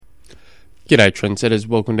G'day trendsetters,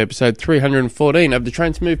 welcome to episode 314 of the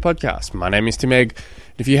Trainsmove podcast. My name is Tim Egg.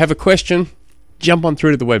 If you have a question, jump on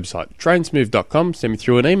through to the website, trainsmove.com, send me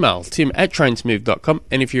through an email, tim@trainsmove.com,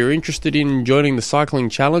 and if you're interested in joining the cycling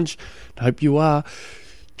challenge, I hope you are,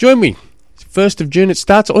 join me. 1st of June it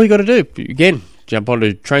starts. All you got to do, again, jump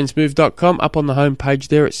onto trainsmove.com. Up on the home page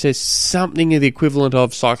there it says something of the equivalent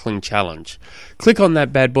of cycling challenge. Click on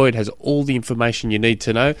that bad boy, it has all the information you need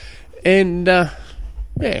to know. And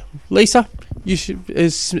Lisa,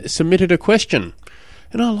 has submitted a question.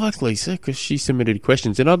 And I like Lisa because she submitted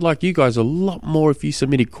questions. And I'd like you guys a lot more if you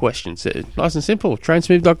submitted questions. Nice and simple,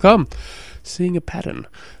 trainsmove.com. Seeing a pattern.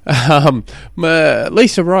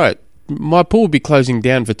 Lisa, right. My pool will be closing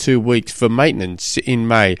down for 2 weeks for maintenance in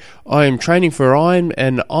May. I am training for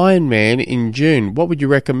Ironman in June. What would you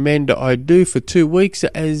recommend I do for 2 weeks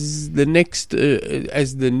as the nearest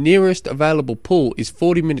available pool is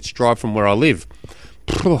 40 minutes drive from where I live?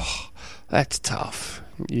 That's tough.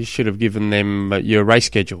 You should have given them your race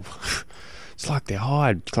schedule. It's like they're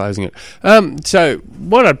hired closing it. So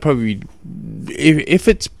what I'd probably, if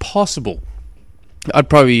it's possible, I'd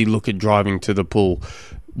probably look at driving to the pool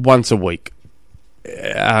once a week.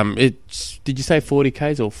 It's, did you say 40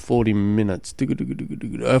 k's or 40 minutes?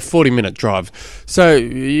 40-minute drive. So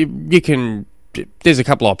you can. There's a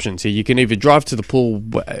couple options here. You can either drive to the pool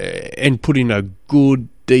and put in a good,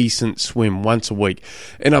 decent swim once a week.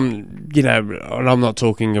 And I'm not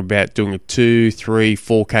talking about doing a 2, 3,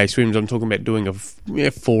 4k swims. I'm talking about doing a 4.5,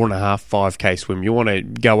 5k swim. You want to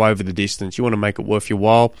go over the distance. You want to make it worth your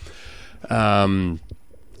while. And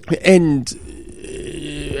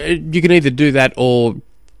you can either do that or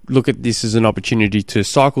look at this as an opportunity to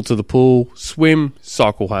cycle to the pool, swim,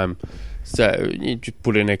 cycle home. So you just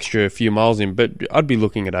put an extra few miles in, but I'd be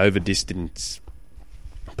looking at over distance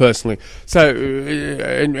personally. So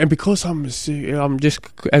and because I'm just,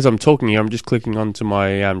 as I'm talking here, I'm just clicking onto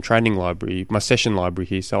my training library, my session library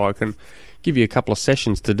here, so I can give you a couple of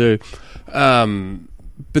sessions to do. But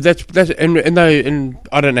that's and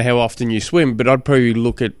I don't know how often you swim, but I'd probably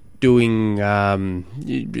look at doing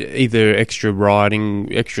either extra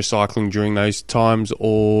riding, extra cycling during those times,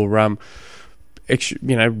 or extra,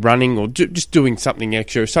 running, or just doing something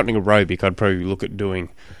extra, something aerobic. I'd probably look at doing.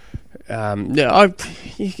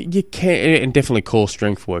 You can, and definitely core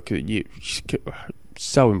strength work.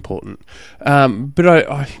 So important.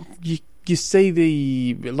 But you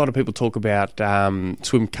see a lot of people talk about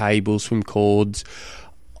swim cables, swim cords.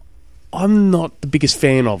 I'm not the biggest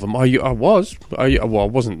fan of them. I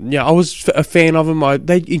wasn't. Yeah, I was a fan of them.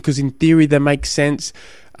 Because in theory they make sense.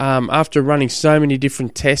 After running so many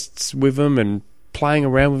different tests with them and playing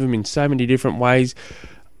around with them in so many different ways,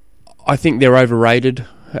 I think they're overrated.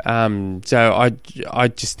 So I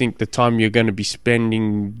just think the time you're going to be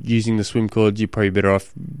spending using the swim cords, you're probably better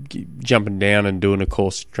off jumping down and doing a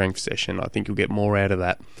core strength session. I think you'll get more out of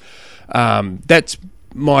that. That's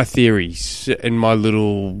my theories and my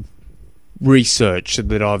little research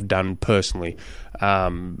that I've done personally.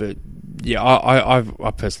 But yeah,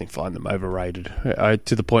 I personally find them overrated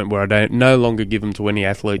to the point where I no longer give them to any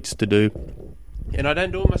athletes to do, and I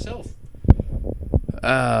don't do it myself.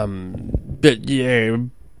 But yeah,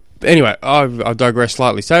 anyway, I've digressed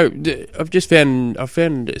slightly. So I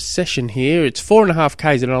found a session here. It's 4.5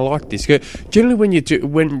 k's, and I like this. Generally, when you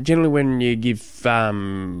give,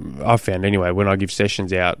 I found anyway, when I give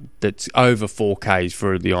sessions out that's over 4 k's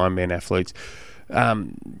for the Ironman athletes,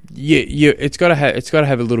 it's got to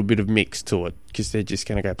have a little bit of mix to it, because they're just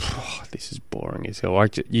going to go, this is boring as hell.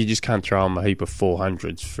 You just can't throw them a heap of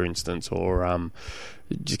 400s, for instance, or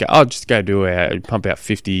just go do pump out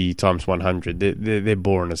 50 times 100. They're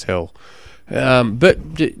boring as hell.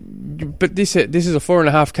 But this is a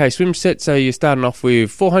 4.5k swim set, so you're starting off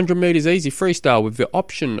with 400 meters easy freestyle with the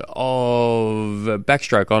option of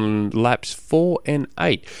backstroke on laps 4 and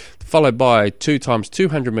 8, followed by 2 times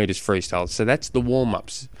 200 meters freestyle. So that's the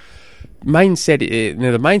warm-ups. The main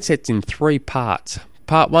set's in 3 parts.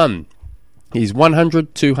 Part 1 is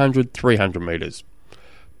 100, 200, 300 meters.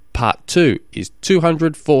 Part 2 is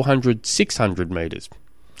 200, 400, 600 meters.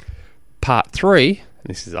 Part 3,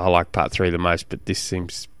 I like part 3 the most, but this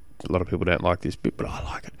seems a lot of people don't like this bit, but I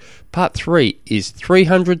like it. Part 3 is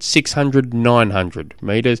 300, 600, 900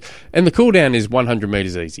 meters, and the cool down is 100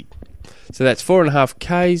 meters easy. So that's 4.5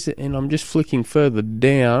 k's, and I'm just flicking further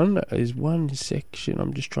down. There's one section,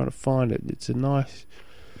 I'm just trying to find it. It's a nice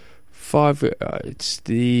 5. It's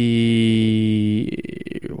the,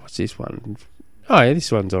 what's this one? Oh, yeah,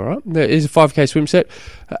 this one's all right. There is a 5K swim set.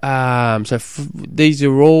 These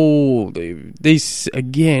are all... These,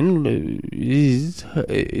 again, is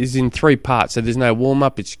in 3 parts. So there's no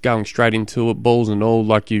warm-up. It's going straight into it, balls and all,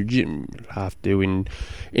 like you have to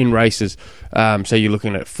in races. So you're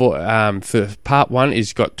looking at... for part 1,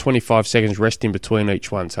 it's got 25 seconds rest in between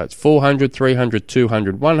each one. So it's 400, 300,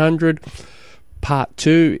 200, 100... Part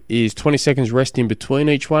 2 is 20 seconds rest in between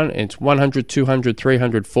each one, and it's 100, 200,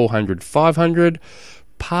 300, 400, 500.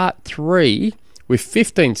 Part 3 with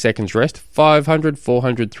 15 seconds rest, 500,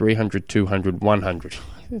 400, 300, 200, 100.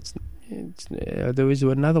 There is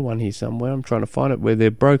another one here somewhere. I'm trying to find it where they're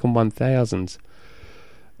broken 1000s.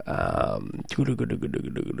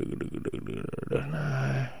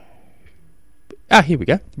 Here we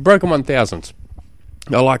go. Broken 1000s.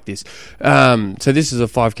 I like this. So this is a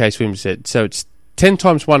 5K swim set. So it's 10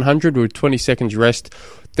 times 100 with 20 seconds rest,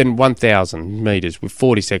 then 1,000 metres with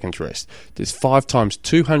 40 seconds rest. There's 5 times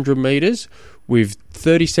 200 metres with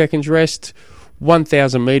 30 seconds rest,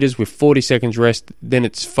 1,000 metres with 40 seconds rest. Then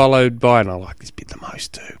it's followed by, and I like this bit the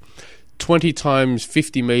most too, 20 times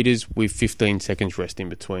 50 metres with 15 seconds rest in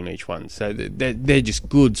between each one. So they're just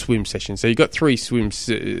good swim sessions. So you've got 3 swims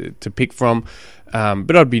to pick from.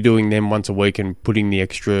 But I'd be doing them once a week and putting the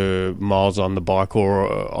extra miles on the bike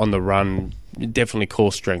or on the run. Definitely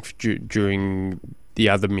core strength during the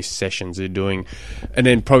other missed sessions they're doing. And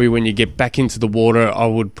then probably when you get back into the water, I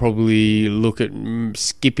would probably look at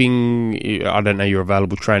skipping. I don't know your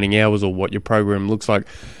available training hours or what your program looks like,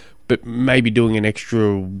 but maybe doing an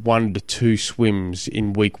extra 1 to 2 swims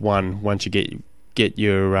in week 1 once you get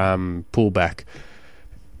your pull back.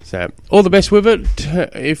 So, all the best with it.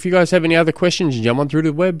 If you guys have any other questions, jump on through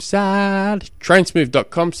to the website,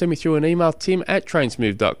 trainsmooth.com. Send me through an email,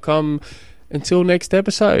 tim@trainsmooth.com. Until next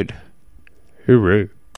episode. Hooroo.